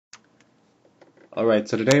Alright,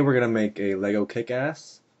 so today we're going to make a Lego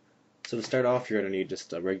kick-ass. So to start off, you're going to need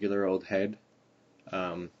just a regular old head,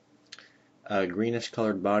 um, a greenish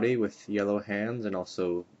colored body with yellow hands, and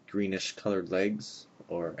also greenish colored legs,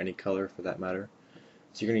 or any color for that matter.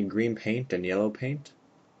 So you're going to need green paint and yellow paint.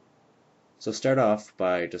 So start off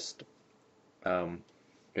by just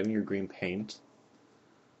getting your green paint,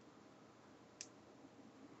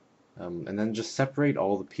 and then just separate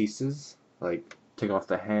all the pieces, like take off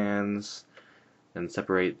the hands, and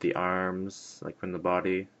separate the arms, like from the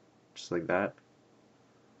body, just like that.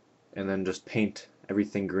 And then just paint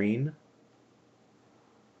everything green.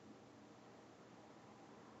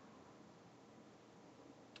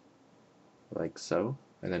 Like so.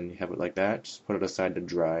 And then you have it like that. Just put it aside to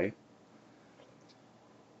dry.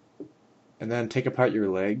 And then take apart your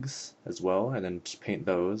legs as well, and then just paint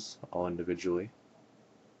those all individually.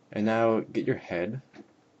 And now get your head.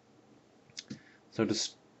 So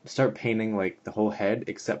just start painting like the whole head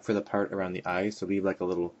except for the part around the eyes. So leave like a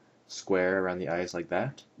little square around the eyes like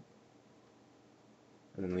that.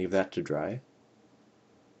 And then leave that to dry.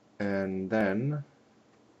 And then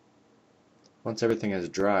once everything has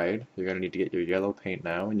dried, you're going to need to get your yellow paint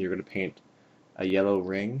now, and you're going to paint a yellow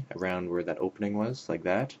ring around where that opening was, like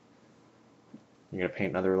that. You're going to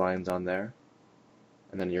paint other lines on there,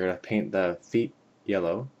 and then you're going to paint the feet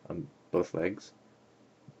yellow on both legs.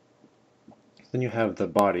 Then you have the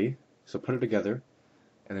body, so put it together,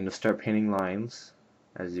 and then just start painting lines,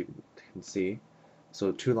 as you can see.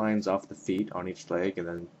 So 2 lines off the feet on each leg, and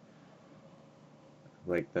then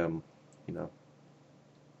like the,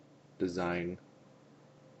 design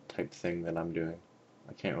type thing that I'm doing.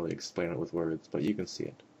 I can't really explain it with words, but you can see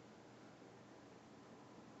it.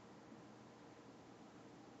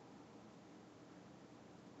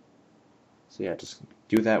 So yeah, just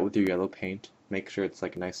do that with your yellow paint. Make sure it's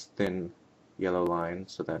like a nice thin yellow line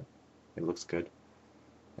so that it looks good.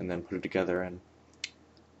 And then put it together, and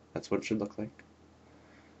that's what it should look like.